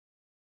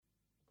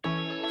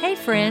Hey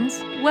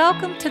friends,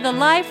 welcome to the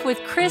Life with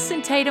Chris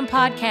and Tatum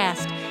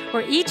podcast,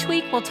 where each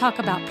week we'll talk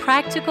about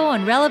practical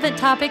and relevant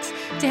topics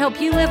to help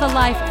you live a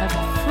life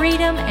of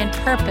freedom and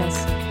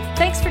purpose.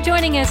 Thanks for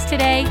joining us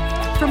today.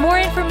 For more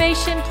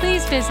information,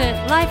 please visit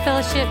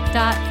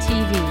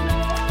lifefellowship.tv.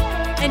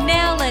 And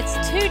now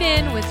let's tune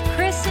in with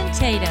Chris and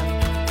Tatum.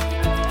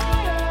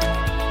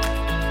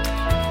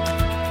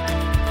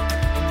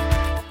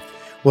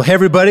 Well, hey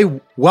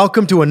everybody,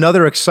 welcome to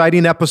another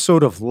exciting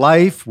episode of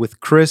Life with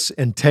Chris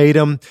and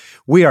Tatum.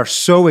 We are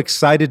so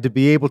excited to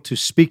be able to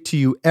speak to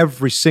you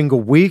every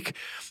single week.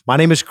 My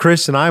name is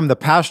Chris and I'm the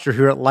pastor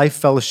here at Life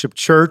Fellowship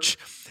Church.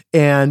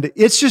 And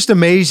it's just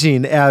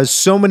amazing as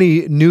so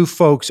many new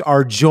folks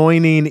are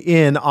joining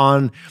in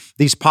on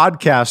these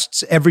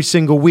podcasts every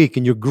single week.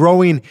 And you're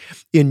growing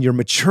in your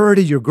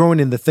maturity, you're growing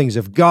in the things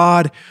of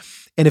God.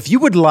 And if you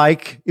would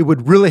like, it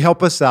would really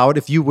help us out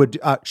if you would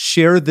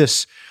share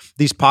these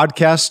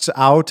podcasts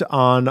out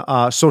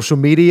on social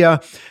media.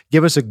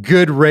 Give us a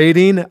good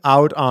rating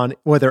out on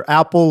whether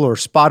Apple or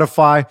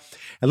Spotify.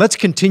 And let's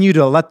continue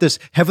to let this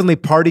heavenly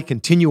party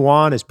continue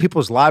on as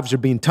people's lives are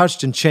being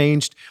touched and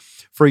changed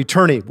for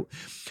eternity.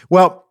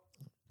 Well,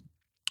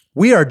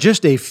 we are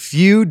just a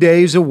few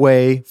days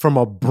away from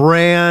a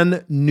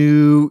brand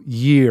new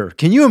year.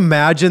 Can you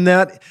imagine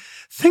that?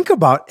 Think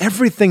about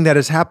everything that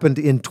has happened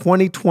in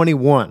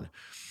 2021.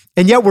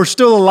 And yet we're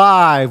still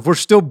alive, we're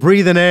still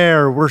breathing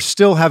air, we're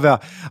still have a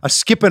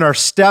skip in our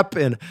step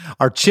and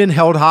our chin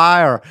held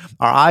high, our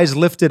eyes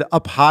lifted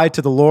up high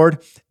to the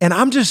Lord. And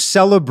I'm just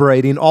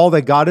celebrating all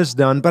that God has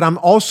done, but I'm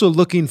also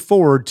looking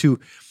forward to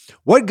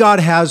what God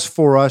has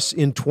for us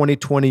in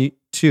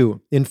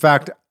 2022. In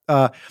fact,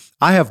 I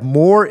have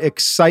more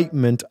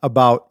excitement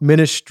about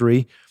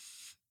ministry,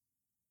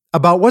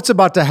 about what's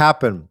about to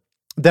happen,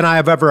 than I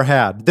have ever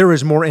had. There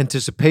is more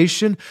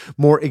anticipation,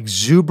 more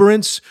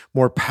exuberance,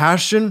 more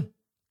passion.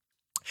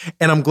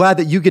 And I'm glad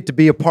that you get to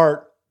be a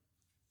part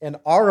and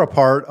are a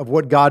part of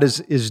what God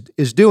is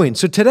doing.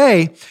 So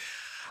today,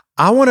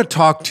 I want to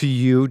talk to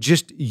you,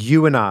 just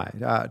you and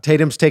I.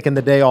 Tatum's taking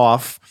the day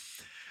off.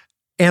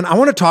 And I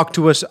want to talk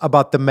to us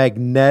about the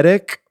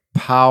magnetic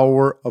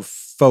power of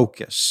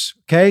focus.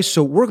 Okay,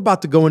 so we're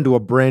about to go into a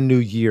brand new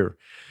year.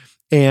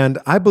 And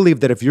I believe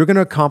that if you're going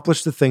to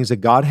accomplish the things that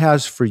God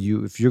has for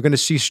you, if you're going to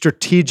see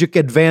strategic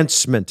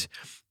advancement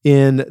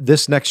in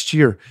this next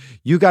year,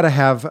 you've got to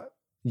have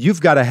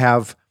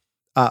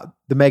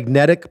the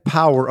magnetic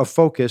power of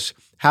focus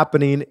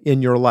happening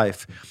in your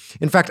life.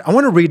 In fact, I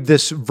want to read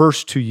this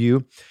verse to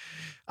you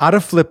out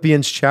of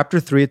Philippians chapter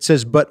 3. It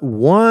says, "But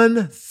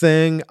one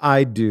thing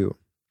I do,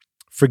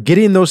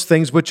 forgetting those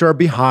things which are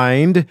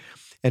behind,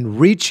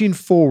 and reaching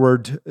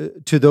forward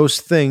to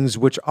those things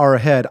which are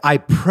ahead, I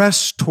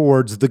press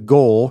towards the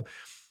goal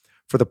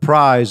for the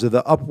prize of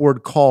the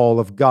upward call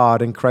of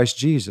God in Christ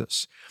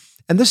Jesus."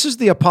 And this is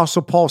the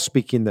Apostle Paul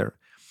speaking there.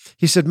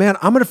 He said, man,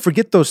 I'm going to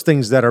forget those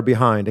things that are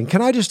behind. And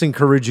can I just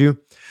encourage you,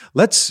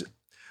 why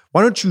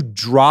don't you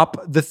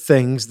drop the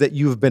things that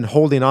you've been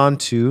holding on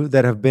to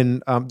that have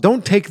been,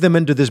 don't take them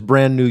into this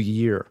brand new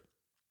year.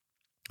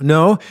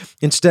 No,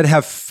 instead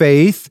have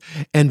faith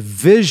and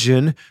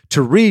vision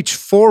to reach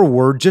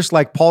forward, just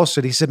like Paul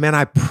said. He said, man,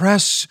 I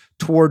press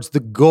towards the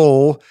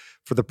goal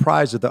for the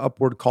prize of the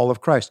upward call of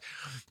Christ.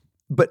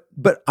 But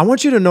I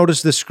want you to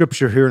notice this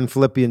scripture here in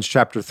Philippians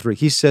chapter 3.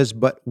 He says,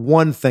 but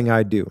one thing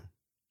I do.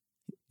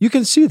 You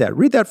can see that.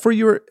 Read that for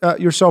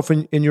yourself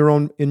in your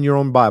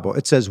own Bible.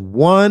 It says,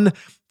 one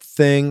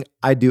thing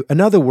I do. In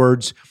other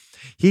words,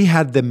 he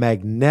had the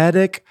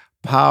magnetic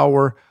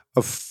power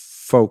of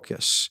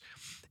focus.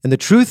 And the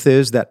truth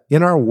is that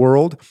in our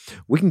world,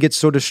 we can get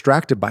so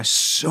distracted by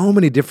so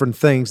many different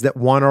things that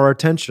want our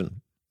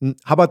attention.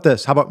 How about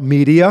this? How about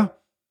media,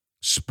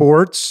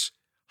 sports,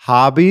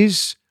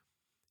 hobbies,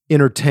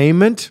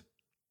 entertainment?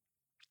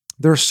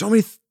 There are so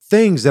many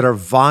things that are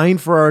vying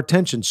for our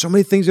attention, so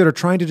many things that are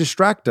trying to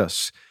distract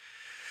us.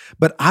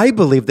 But I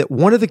believe that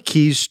one of the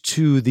keys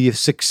to the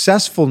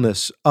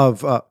successfulness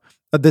of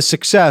the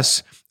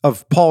success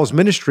of Paul's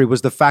ministry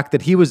was the fact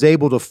that he was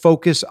able to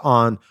focus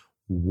on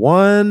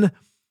one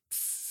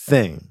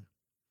thing.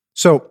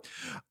 So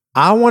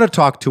I want to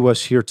talk to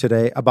us here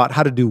today about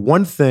how to do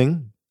one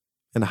thing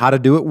and how to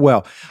do it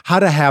well, how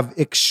to have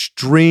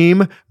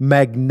extreme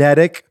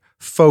magnetic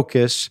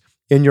focus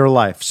in your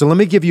life. So let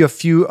me give you a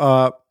few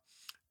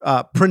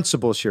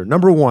principles here.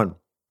 Number one,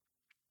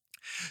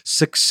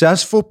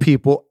 successful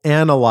people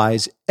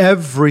analyze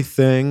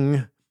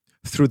everything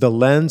through the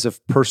lens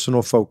of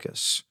personal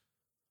focus.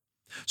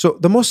 So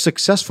the most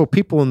successful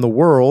people in the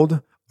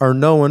world are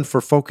known for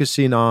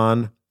focusing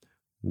on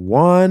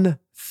one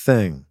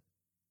thing.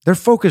 They're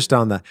focused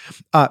on that.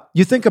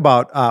 You think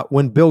about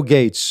when Bill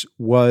Gates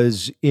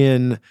was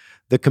in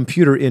the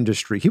computer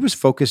industry, he was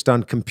focused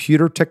on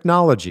computer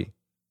technology.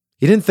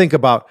 He didn't think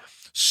about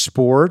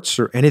sports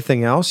or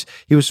anything else.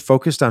 He was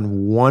focused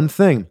on one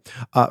thing.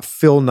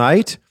 Phil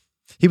Knight,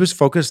 he was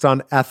focused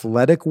on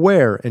athletic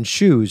wear and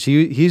shoes.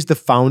 He's the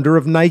founder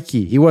of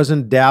Nike. He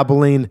wasn't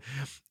dabbling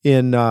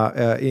in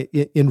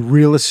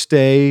real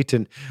estate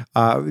and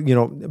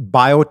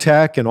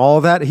biotech and all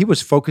of that. He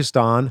was focused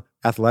on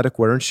athletic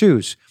wear and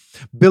shoes.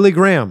 Billy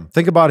Graham,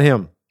 think about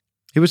him.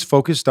 He was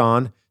focused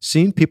on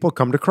seeing people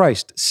come to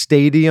Christ,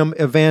 stadium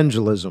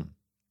evangelism.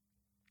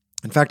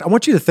 In fact, I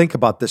want you to think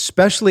about this,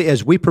 especially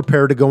as we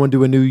prepare to go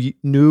into a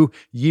new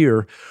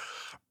year.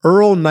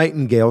 Earl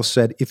Nightingale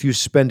said, if you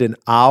spend an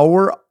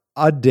hour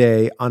a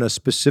day on a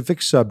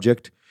specific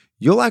subject,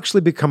 you'll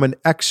actually become an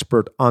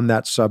expert on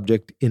that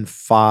subject in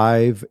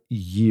 5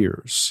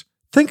 years.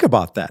 Think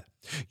about that.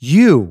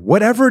 You,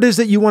 whatever it is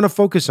that you want to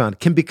focus on,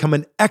 can become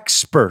an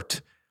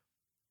expert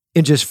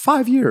in just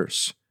 5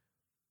 years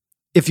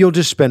if you'll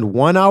just spend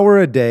 1 hour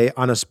a day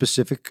on a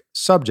specific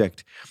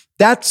subject.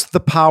 That's the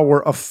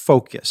power of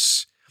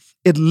focus.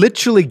 It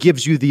literally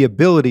gives you the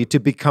ability to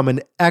become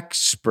an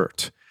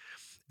expert.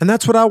 And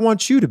that's what I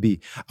want you to be.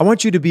 I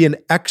want you to be an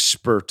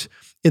expert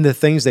in the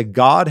things that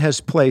God has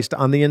placed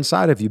on the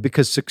inside of you,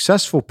 because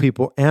successful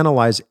people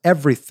analyze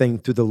everything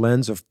through the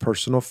lens of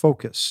personal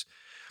focus.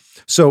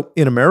 So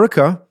in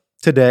America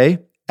today,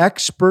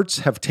 experts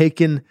have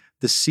taken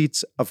the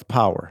seats of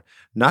power,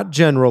 not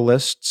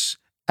generalists,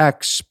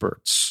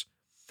 experts.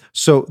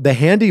 So the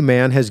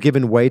handyman has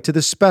given way to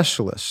the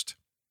specialist,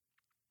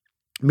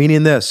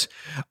 meaning this,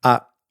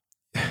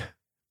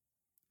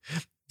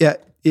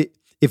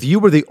 if you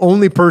were the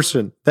only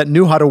person that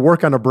knew how to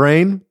work on a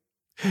brain,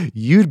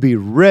 you'd be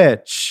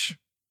rich.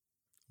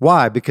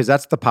 Why? Because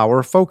that's the power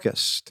of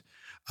focus.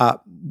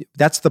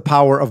 That's the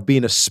power of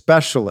being a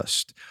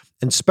specialist.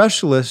 And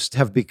specialists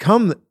have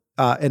become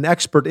an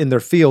expert in their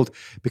field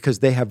because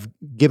they have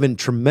given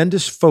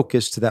tremendous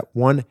focus to that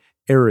one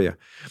area.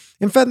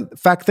 In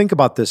fact, think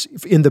about this.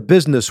 In the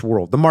business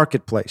world, the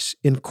marketplace,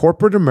 in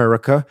corporate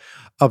America,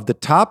 of the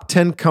top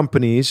 10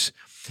 companies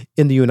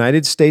in the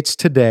United States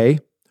today,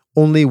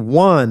 only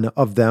one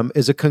of them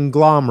is a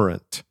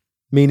conglomerate,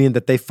 meaning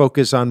that they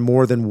focus on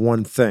more than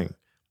one thing,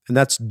 and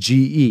that's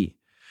GE.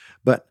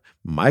 But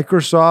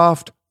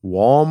Microsoft,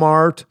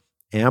 Walmart,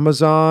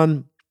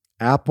 Amazon,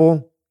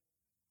 Apple,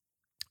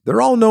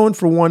 they're all known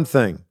for one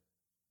thing.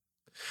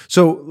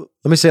 So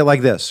let me say it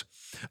like this.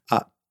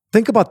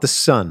 Think about the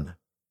sun.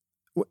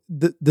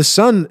 The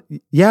sun,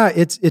 yeah,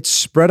 it's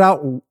spread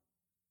out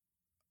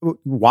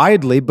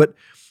widely, but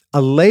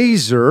a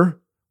laser,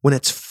 when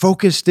it's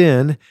focused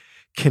in,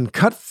 can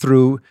cut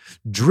through,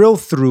 drill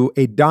through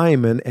a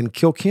diamond and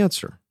kill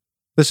cancer.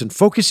 Listen,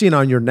 focusing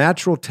on your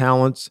natural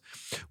talents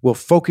will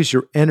focus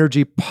your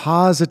energy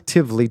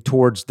positively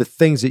towards the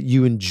things that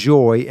you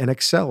enjoy and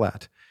excel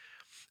at,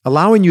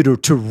 allowing you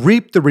to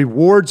reap the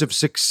rewards of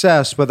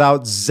success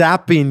without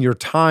zapping your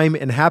time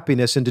and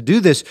happiness. And to do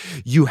this,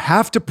 you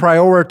have to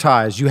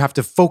prioritize. You have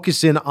to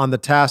focus in on the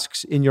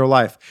tasks in your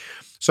life.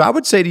 So I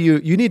would say to you,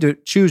 you need to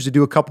choose to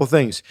do a couple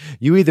things.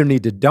 You either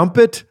need to dump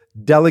it,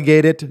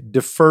 delegate it,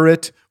 defer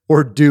it,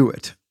 or do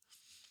it.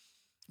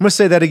 I'm going to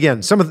say that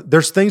again.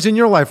 There's things in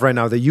your life right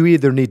now that you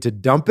either need to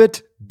dump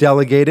it,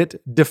 delegate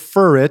it,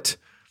 defer it,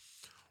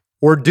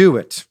 or do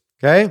it,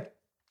 okay?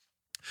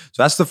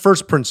 So that's the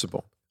first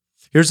principle.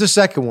 Here's the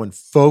second one.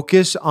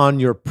 Focus on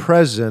your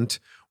present,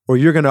 or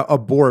you're going to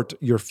abort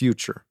your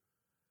future.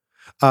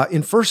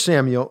 In 1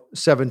 Samuel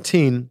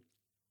 17,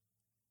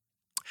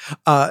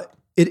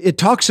 it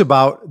talks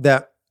about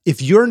that if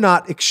you're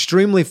not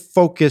extremely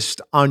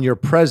focused on your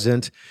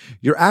present,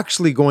 you're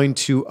actually going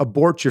to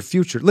abort your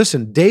future.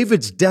 Listen,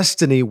 David's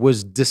destiny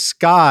was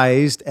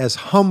disguised as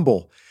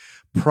humble,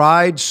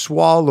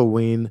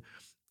 pride-swallowing,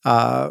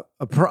 a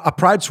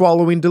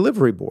pride-swallowing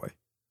delivery boy.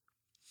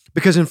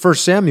 Because in 1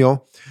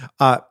 Samuel,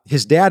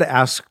 his dad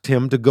asked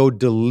him to go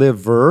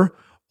deliver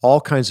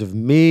all kinds of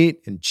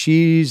meat and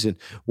cheese and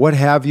what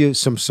have you,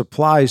 some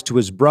supplies to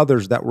his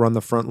brothers that were on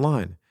the front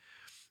line.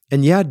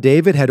 And yeah,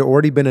 David had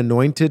already been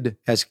anointed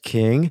as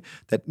king,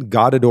 that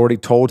God had already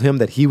told him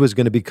that he was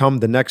going to become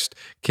the next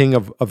king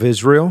of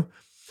Israel.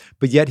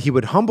 But yet he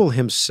would humble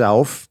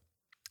himself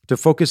to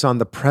focus on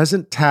the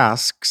present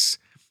tasks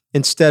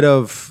instead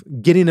of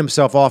getting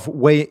himself off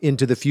way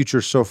into the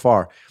future so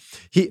far.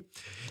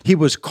 He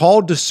was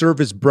called to serve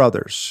his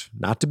brothers,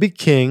 not to be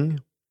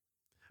king,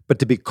 but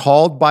to be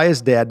called by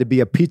his dad to be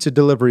a pizza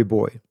delivery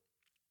boy.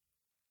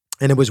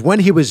 And it was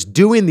when he was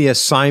doing the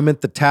assignment,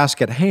 the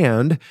task at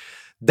hand,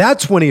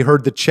 that's when he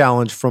heard the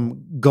challenge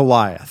from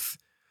Goliath.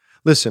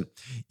 Listen,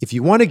 if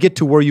you want to get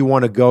to where you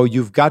want to go,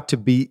 you've got to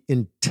be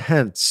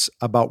intense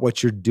about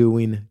what you're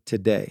doing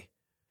today.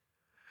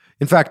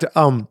 In fact,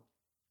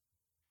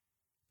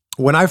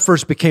 when I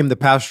first became the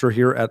pastor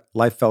here at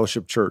Life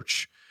Fellowship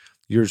Church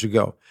years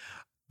ago,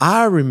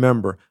 I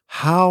remember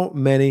how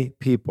many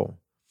people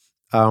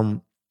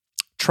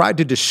tried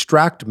to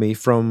distract me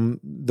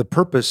from the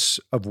purpose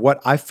of what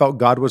I felt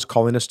God was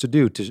calling us to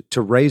do,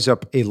 to raise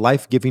up a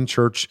life-giving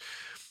church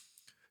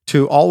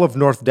to all of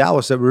North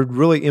Dallas that would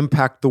really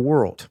impact the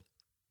world.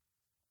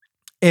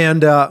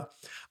 And I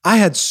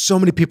had so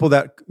many people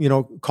that,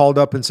 called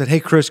up and said, "Hey,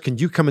 Chris, can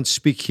you come and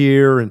speak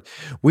here? And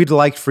we'd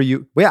like for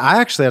you." Well, I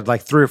actually had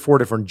like 3 or 4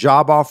 different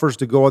job offers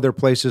to go other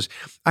places.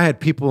 I had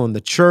people in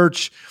the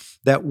church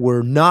that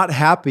were not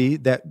happy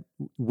that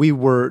we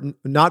were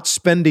not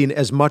spending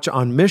as much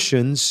on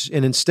missions,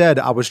 and instead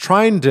I was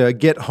trying to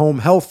get home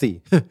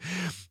healthy.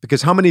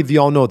 Because how many of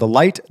y'all know the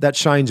light that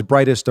shines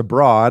brightest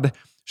abroad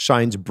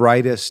shines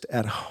brightest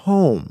at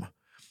home?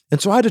 And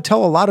so I had to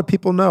tell a lot of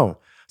people no.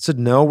 I said,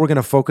 no, we're going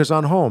to focus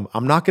on home.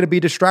 I'm not going to be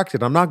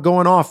distracted. I'm not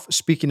going off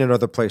speaking in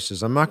other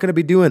places. I'm not going to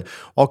be doing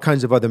all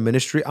kinds of other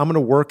ministry. I'm going to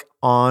work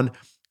on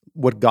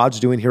what God's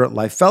doing here at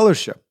Life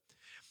Fellowship.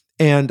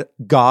 And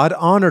God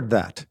honored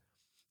that.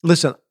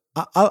 Listen,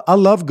 I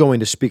love going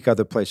to speak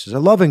other places. I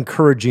love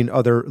encouraging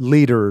other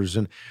leaders,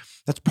 and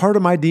that's part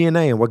of my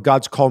DNA and what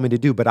God's called me to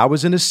do. But I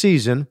was in a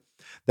season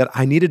that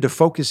I needed to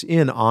focus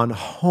in on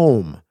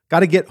home. Got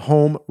to get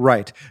home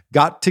right.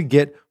 Got to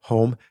get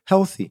home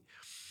healthy.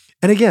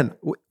 And again,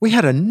 we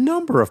had a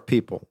number of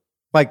people,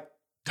 like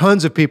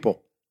tons of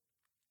people.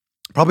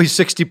 Probably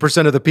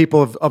 60% of the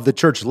people of the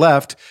church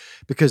left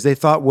because they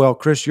thought, well,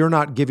 Chris, you're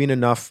not giving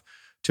enough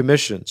to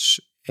missions.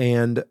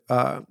 And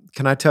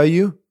can I tell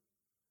you,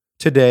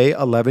 today,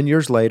 11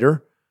 years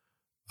later,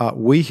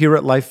 we here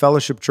at Life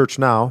Fellowship Church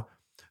now,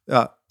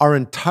 our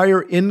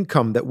entire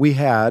income that we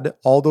had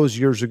all those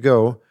years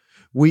ago,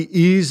 we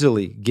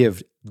easily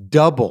give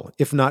double,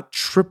 if not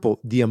triple,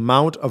 the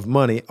amount of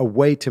money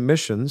away to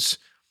missions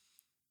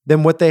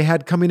than what they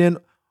had coming in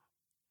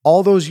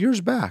all those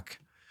years back.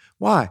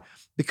 Why?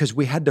 Because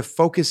we had to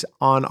focus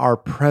on our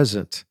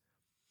present,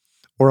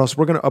 or else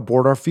we're going to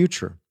abort our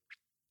future.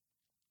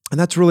 And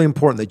that's really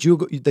important,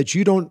 that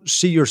you don't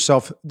see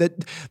yourself,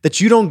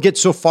 that you don't get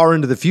so far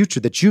into the future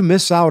that you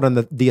miss out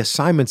on the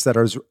assignments that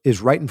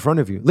is right in front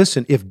of you.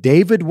 Listen, if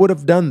David would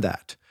have done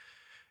that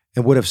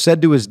and would have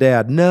said to his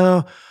dad,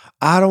 no,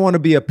 I don't want to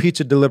be a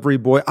pizza delivery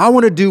boy. I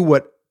want to do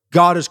what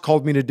God has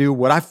called me to do,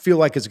 what I feel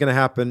like is going to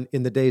happen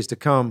in the days to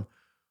come.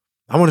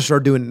 I want to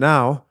start doing it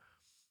now.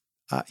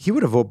 He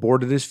would have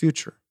aborted his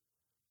future.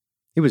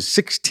 He was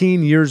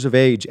 16 years of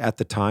age at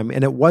the time,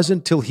 and it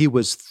wasn't till he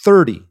was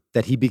 30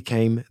 that he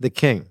became the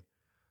king.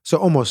 So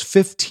almost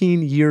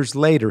 15 years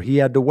later, he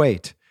had to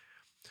wait.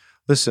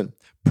 Listen,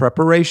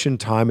 preparation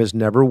time is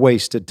never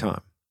wasted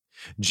time.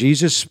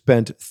 Jesus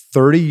spent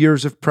 30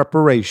 years of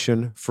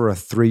preparation for a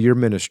 3-year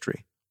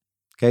ministry.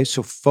 Okay,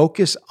 so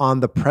focus on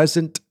the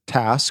present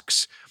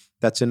tasks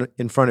that's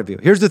in front of you.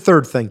 Here's the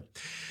third thing,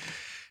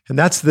 and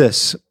that's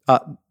this.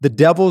 The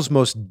devil's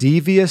most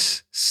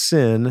devious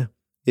sin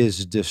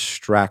is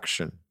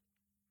distraction.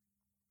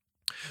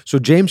 So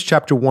James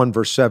chapter 1,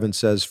 verse 7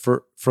 says,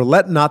 For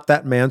let not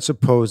that man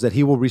suppose that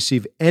he will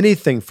receive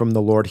anything from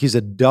the Lord. He's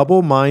a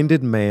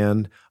double-minded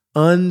man,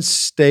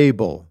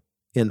 unstable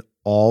in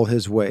all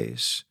his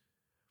ways.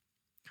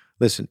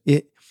 Listen,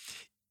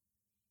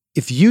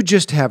 if you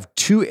just have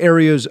two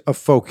areas of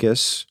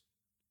focus,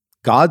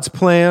 God's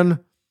plan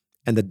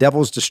and the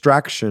devil's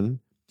distraction,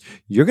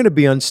 you're going to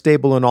be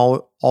unstable in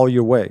all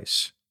your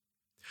ways.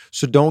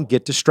 So don't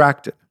get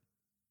distracted.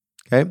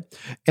 Okay?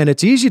 And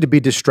it's easy to be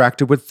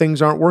distracted when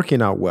things aren't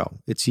working out well.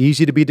 It's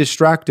easy to be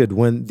distracted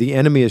when the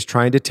enemy is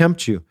trying to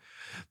tempt you.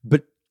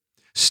 But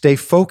stay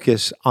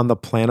focused on the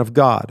plan of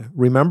God.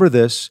 Remember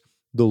this,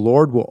 the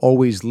Lord will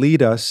always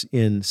lead us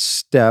in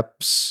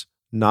steps,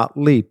 not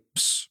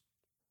leaps.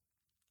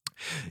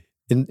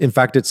 In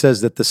fact, it says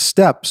that the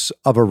steps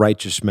of a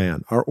righteous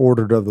man are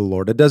ordered of the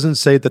Lord. It doesn't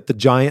say that the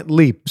giant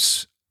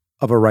leaps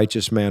of a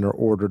righteous man are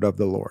ordered of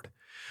the Lord.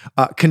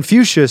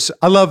 Confucius,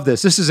 I love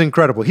this. This is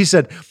incredible. He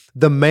said,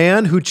 the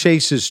man who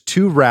chases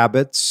 2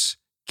 rabbits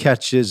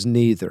catches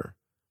neither.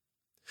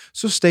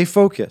 So stay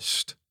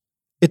focused.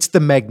 It's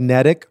the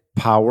magnetic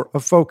power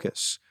of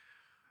focus.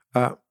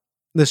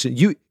 Listen,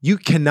 you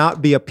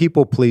cannot be a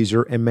people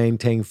pleaser and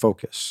maintain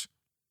focus.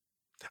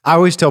 I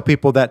always tell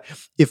people that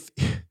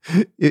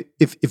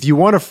if you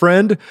want a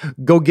friend,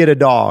 go get a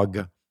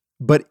dog,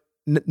 but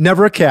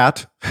never a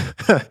cat,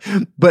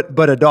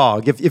 but a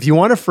dog. If you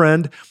want a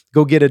friend,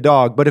 go get a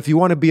dog. But if you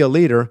want to be a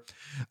leader,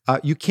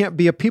 you can't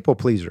be a people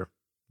pleaser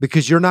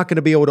because you're not going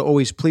to be able to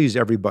always please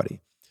everybody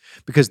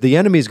because the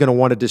enemy is going to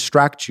want to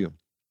distract you.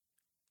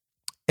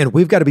 And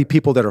we've got to be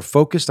people that are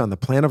focused on the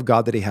plan of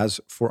God that he has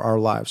for our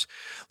lives.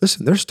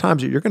 Listen, there's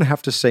times that you're going to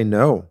have to say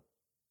no.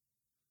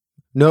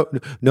 No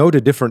to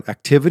different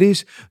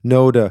activities.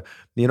 No to,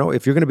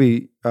 if you're going to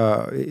be,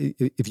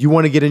 if you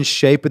want to get in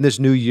shape in this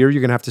new year,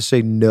 you're going to have to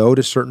say no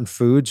to certain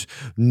foods.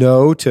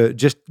 No to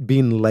just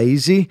being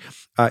lazy.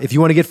 If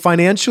you want to get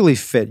financially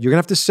fit, you're going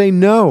to have to say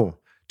no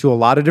to a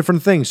lot of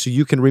different things so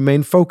you can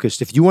remain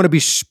focused. If you want to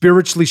be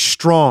spiritually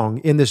strong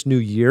in this new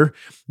year,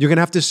 you're going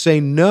to have to say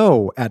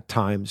no at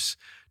times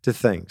to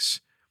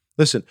things.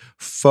 Listen,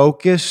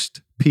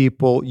 focused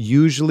people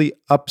usually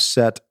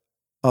upset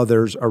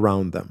others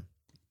around them.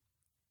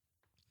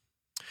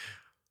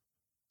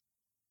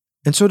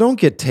 And so don't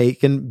get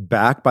taken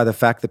back by the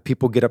fact that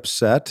people get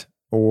upset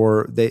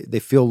or they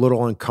feel a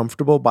little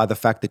uncomfortable by the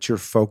fact that you're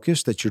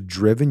focused, that you're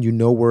driven, you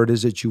know where it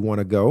is that you want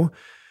to go.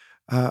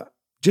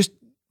 Just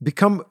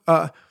become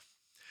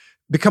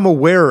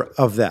aware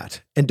of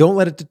that and don't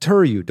let it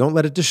deter you. Don't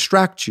let it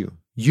distract you.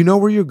 You know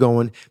where you're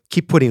going.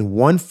 Keep putting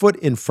one foot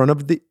in front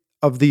of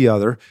of the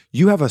other.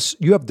 You have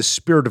the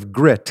spirit of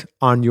grit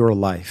on your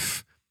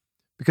life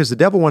because the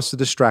devil wants to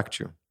distract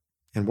you.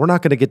 And we're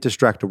not going to get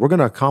distracted. We're going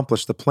to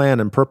accomplish the plan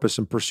and purpose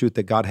and pursuit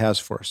that God has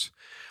for us.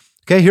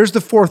 Okay, here's the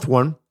fourth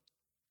one,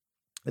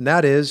 and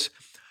that is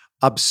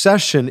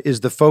obsession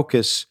is the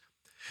focus.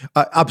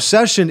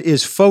 Obsession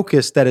is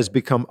focus that has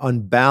become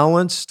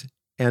unbalanced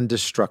and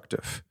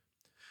destructive.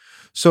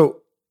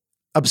 So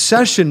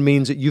obsession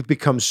means that you've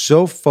become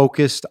so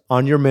focused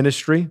on your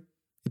ministry,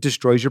 it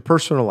destroys your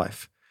personal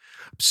life.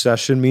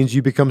 Obsession means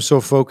you become so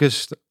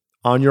focused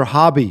on your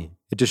hobby,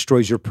 it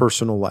destroys your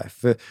personal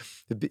life.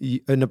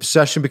 An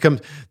obsession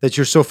becomes that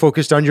you're so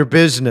focused on your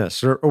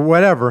business or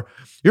whatever.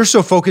 You're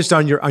so focused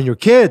on your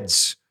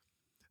kids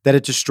that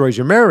it destroys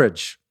your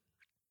marriage.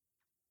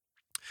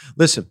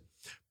 Listen,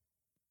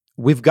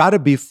 we've got to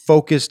be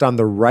focused on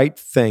the right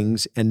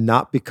things and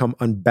not become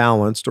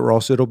unbalanced, or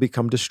else it'll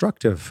become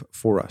destructive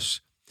for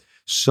us.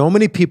 So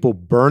many people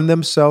burn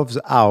themselves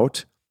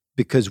out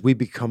because we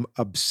become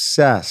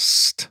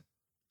obsessed.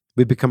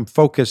 We become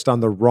focused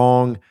on the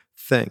wrong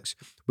things.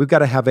 We've got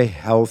to have a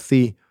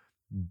healthy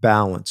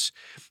balance.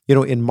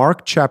 In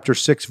Mark chapter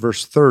 6,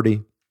 verse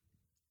 30,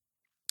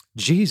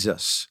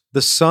 Jesus,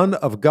 the Son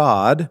of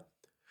God,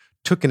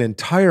 took an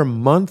entire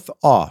month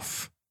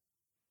off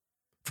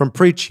from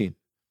preaching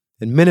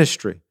and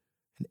ministry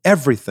and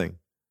everything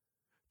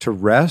to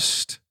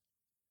rest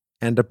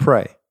and to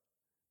pray.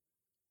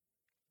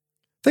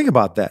 Think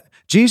about that.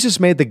 Jesus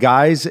made the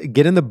guys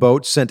get in the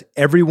boat, sent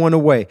everyone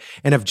away.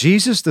 And if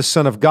Jesus, the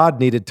Son of God,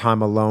 needed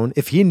time alone,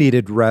 if he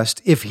needed rest,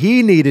 if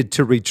he needed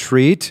to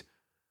retreat,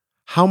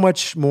 how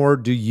much more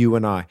do you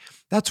and I?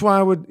 That's why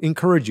I would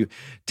encourage you,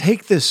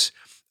 take this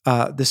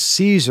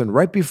season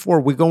right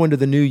before we go into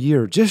the new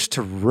year, just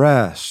to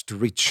rest, to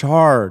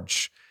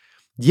recharge.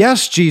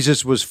 Yes,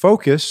 Jesus was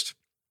focused,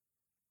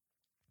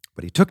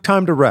 but he took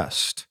time to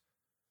rest.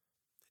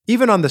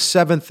 Even on the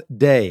seventh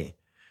day,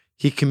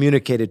 he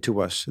communicated to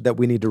us that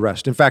we need to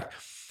rest. In fact,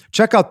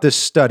 check out this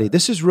study.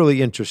 This is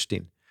really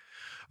interesting.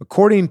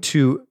 According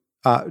to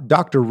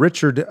Dr.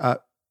 Richard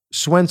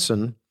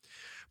Swenson,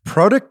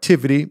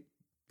 productivity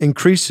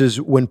increases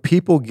when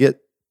people get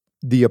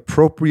the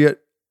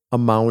appropriate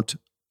amount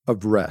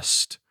of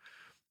rest.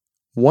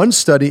 One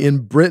study in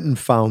Britain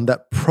found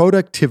that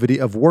productivity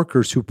of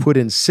workers who put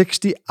in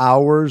 60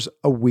 hours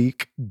a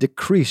week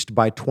decreased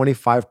by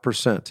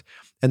 25%,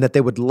 and that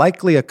they would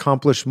likely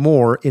accomplish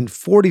more in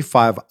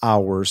 45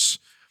 hours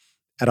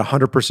at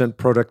 100%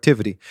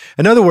 productivity.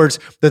 In other words,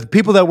 the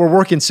people that were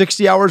working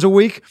 60 hours a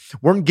week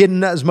weren't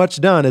getting as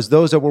much done as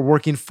those that were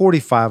working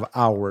 45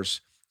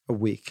 hours a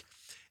week.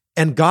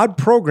 And God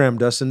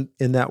programmed us in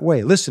that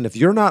way. Listen, if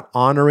you're not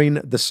honoring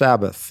the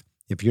Sabbath,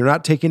 if you're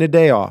not taking a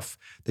day off,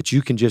 that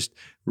you can just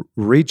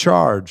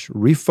recharge,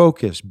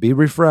 refocus, be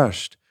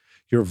refreshed,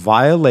 you're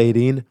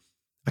violating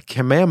a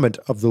commandment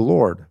of the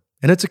Lord.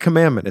 And it's a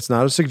commandment. It's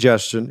not a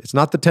suggestion. It's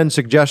not the 10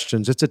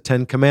 suggestions. It's the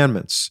 10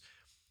 commandments.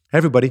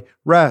 Everybody,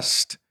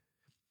 rest.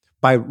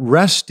 By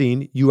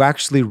resting, you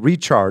actually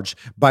recharge.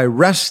 By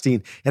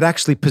resting, it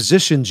actually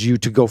positions you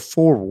to go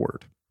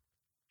forward.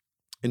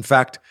 In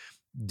fact,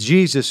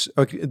 Jesus,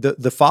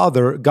 the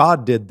Father,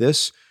 God did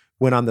this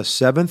when on the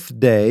seventh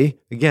day,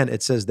 again,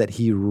 it says that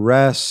he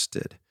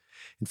rested.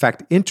 In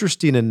fact,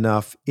 interesting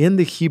enough, in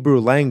the Hebrew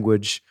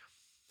language,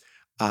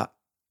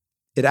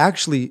 it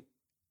actually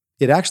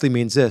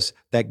means this,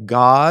 that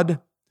God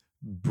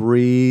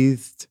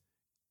breathed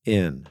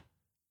in.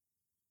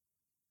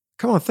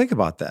 Come on, think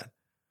about that.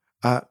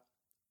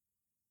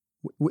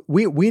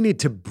 We need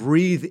to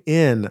breathe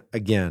in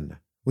again.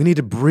 We need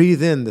to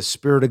breathe in the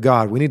Spirit of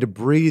God. We need to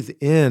breathe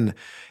in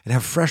and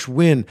have fresh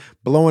wind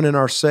blowing in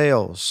our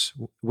sails.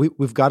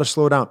 We've got to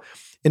slow down.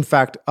 In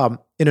fact,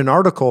 in an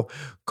article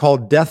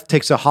called Death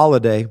Takes a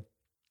Holiday,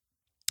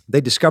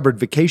 they discovered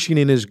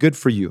vacationing is good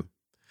for you.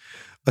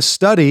 A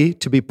study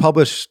to be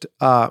published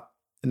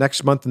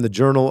next month in the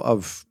Journal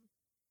of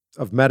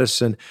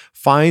Medicine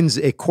finds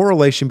a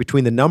correlation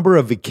between the number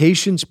of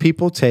vacations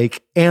people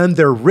take and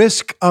their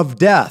risk of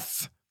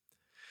death.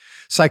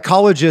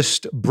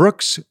 Psychologist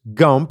Brooks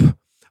Gump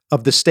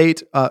of the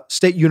State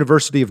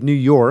University of New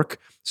York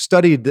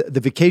studied the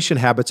vacation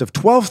habits of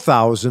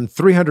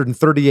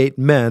 12,338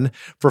 men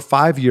for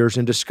 5 years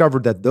and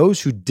discovered that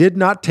those who did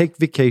not take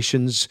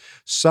vacations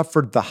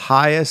suffered the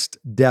highest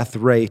death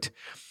rate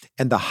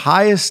and the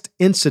highest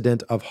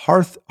incident of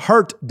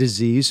heart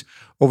disease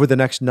over the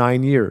next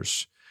 9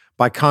 years.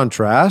 By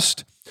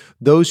contrast,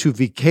 those who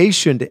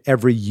vacationed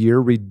every year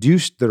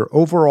reduced their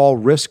overall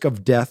risk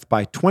of death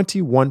by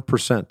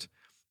 21%.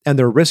 And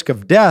their risk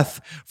of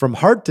death from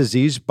heart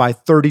disease by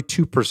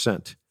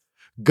 32%.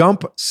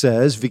 Gump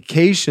says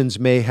vacations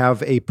may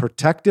have a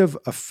protective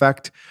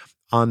effect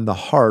on the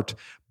heart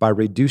by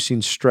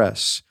reducing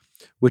stress,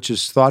 which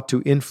is thought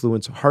to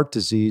influence heart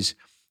disease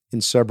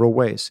in several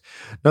ways.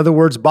 In other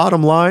words,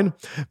 bottom line,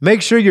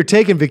 make sure you're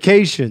taking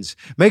vacations.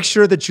 Make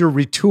sure that you're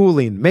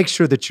retooling. Make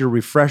sure that you're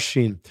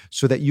refreshing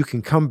so that you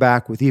can come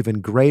back with even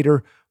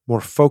greater,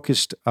 more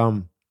focused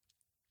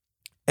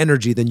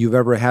energy than you've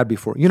ever had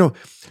before.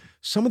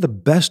 some of the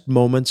best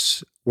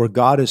moments where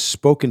God has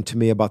spoken to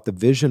me about the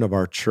vision of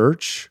our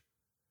church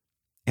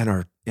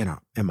and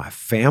my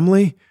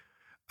family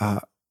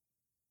and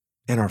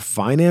our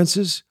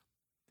finances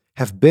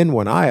have been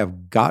when I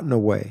have gotten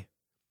away.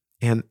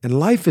 And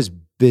life is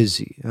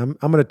busy. I'm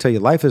going to tell you,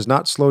 life has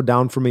not slowed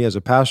down for me as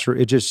a pastor.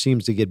 It just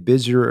seems to get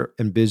busier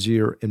and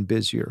busier and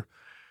busier.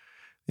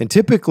 And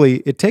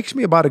typically, it takes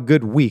me about a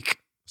good week,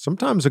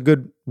 sometimes a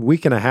good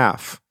week and a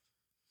half,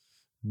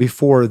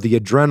 before the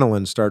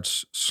adrenaline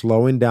starts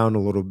slowing down a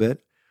little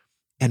bit.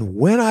 And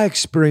when I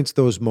experience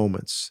those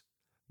moments,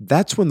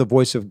 that's when the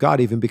voice of God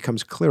even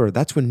becomes clearer.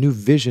 That's when new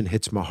vision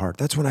hits my heart.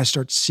 That's when I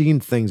start seeing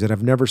things that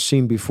I've never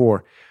seen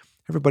before.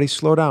 Everybody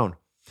slow down.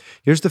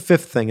 Here's the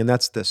fifth thing, and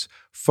that's this.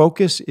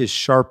 Focus is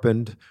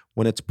sharpened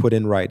when it's put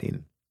in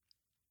writing.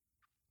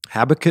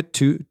 Habakkuk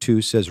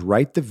 2:2 says,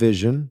 write the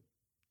vision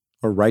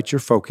or write your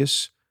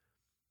focus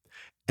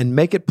and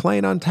make it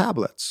plain on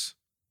tablets.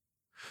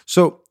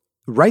 So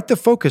write the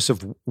focus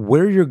of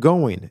where you're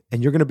going,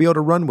 and you're going to be able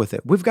to run with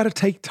it. We've got to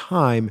take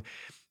time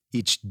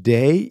each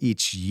day,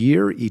 each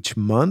year, each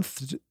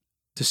month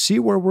to see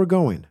where we're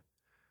going.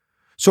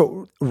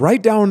 So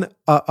write down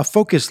a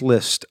focus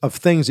list of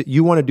things that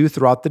you want to do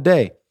throughout the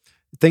day,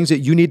 things that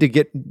you need to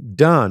get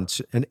done,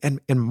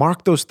 and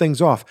mark those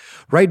things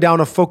off. Write down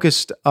a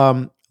focused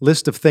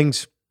list of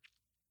things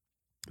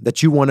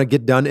that you want to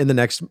get done in the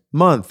next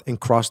month and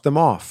cross them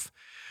off.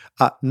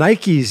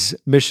 Nike's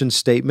mission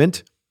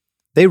statement,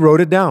 they wrote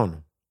it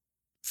down.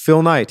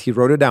 Phil Knight, he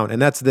wrote it down,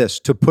 and that's this: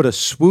 to put a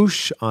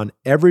swoosh on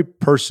every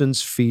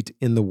person's feet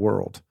in the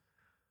world.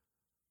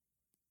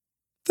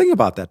 Think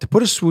about that, to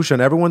put a swoosh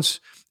on everyone's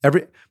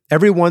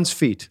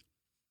feet.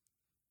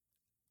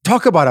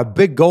 Talk about a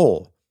big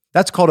goal.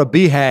 That's called a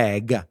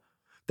BHAG.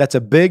 That's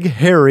a big,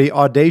 hairy,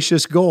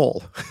 audacious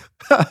goal.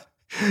 How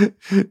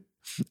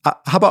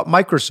about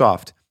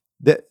Microsoft?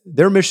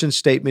 Their mission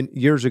statement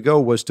years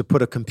ago was to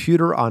put a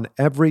computer on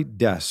every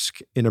desk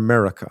in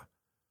America.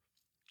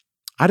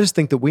 I just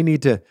think that we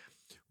need to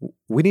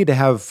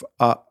have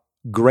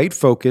great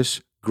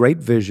focus, great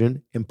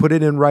vision, and put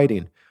it in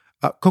writing.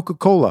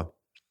 Coca-Cola,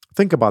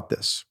 think about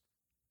this.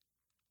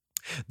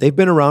 They've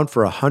been around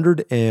for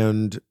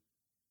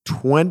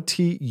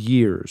 120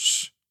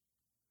 years.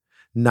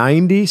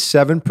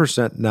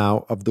 97%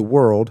 now of the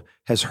world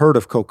has heard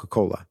of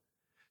Coca-Cola.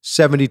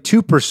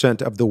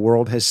 72% of the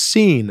world has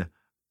seen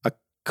a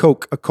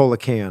Coca-Cola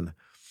can.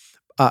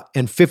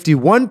 And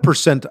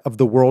 51% of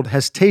the world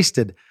has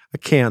tasted a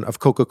can of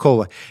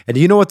Coca-Cola. And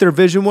do you know what their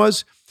vision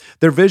was?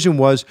 Their vision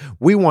was,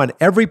 we want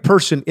every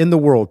person in the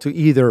world to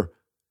either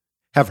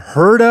have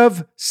heard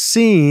of,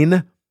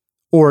 seen,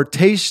 or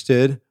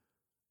tasted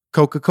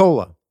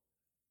Coca-Cola.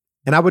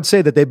 And I would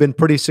say that they've been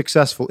pretty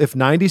successful if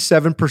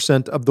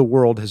 97% of the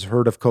world has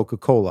heard of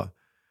Coca-Cola.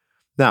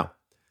 Now,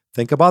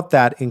 think about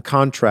that in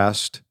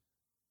contrast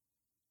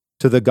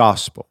to the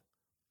gospel.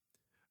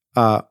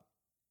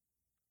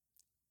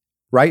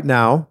 Right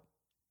now,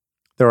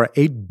 there are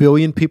 8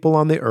 billion people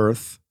on the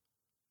earth,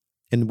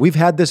 and we've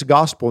had this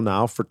gospel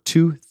now for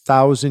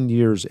 2,000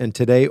 years, and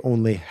today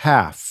only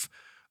half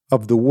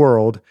of the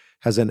world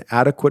has an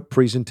adequate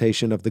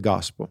presentation of the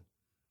gospel.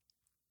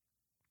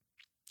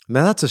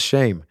 Now, that's a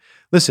shame.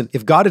 Listen,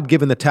 if God had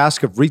given the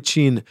task of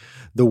reaching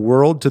the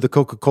world to the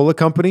Coca-Cola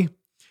company,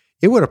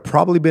 it would have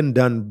probably been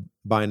done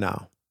by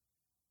now.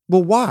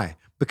 Well, why?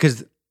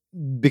 Because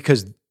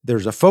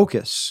there's a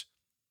focus.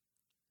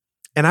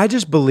 And I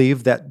just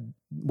believe that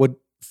what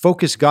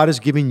focus God is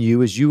giving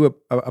you as you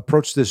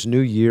approach this new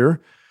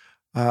year,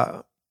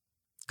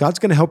 God's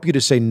going to help you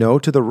to say no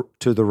to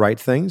the right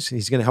things.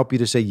 He's going to help you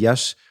to say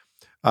yes.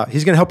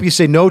 He's going to help you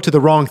say no to the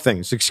wrong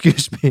things,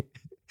 excuse me.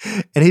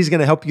 And he's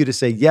going to help you to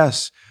say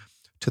yes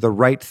to the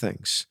right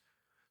things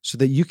so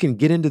that you can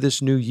get into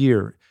this new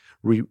year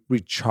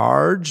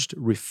recharged,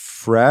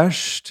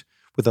 refreshed,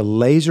 with a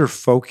laser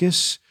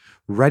focus,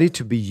 ready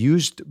to be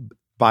used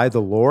by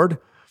the Lord,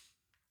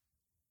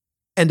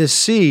 and to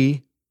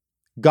see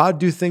God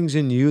do things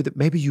in you that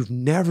maybe you've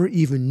never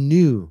even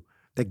knew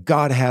that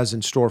God has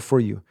in store for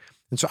you.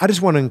 And so I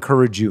just want to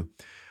encourage you,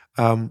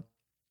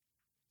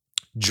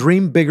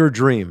 dream bigger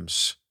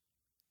dreams.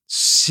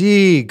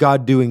 See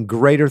God doing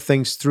greater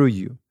things through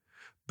you,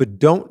 but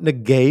don't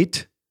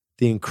negate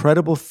the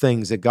incredible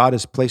things that God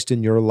has placed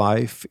in your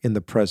life in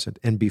the present,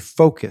 and be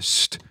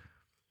focused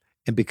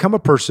and become a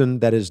person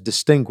that is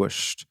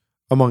distinguished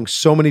among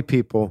so many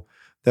people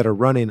that are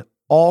running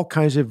all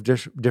kinds of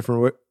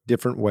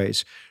different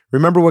ways.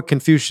 Remember what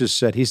Confucius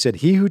said. He said,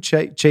 he who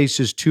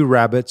chases 2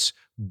 rabbits,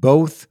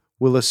 both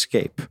will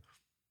escape.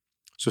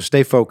 So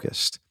stay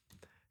focused.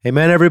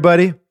 Amen,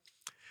 everybody?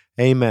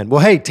 Amen.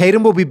 Well, hey,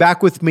 Tatum will be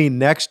back with me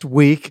next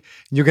week.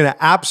 You're going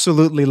to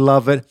absolutely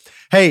love it.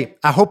 Hey,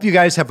 I hope you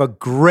guys have a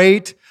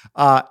great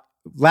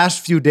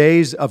last few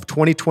days of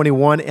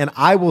 2021, and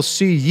I will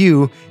see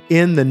you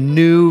in the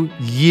new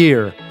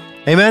year.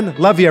 Amen.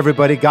 Love you,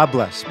 everybody. God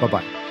bless.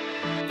 Bye-bye.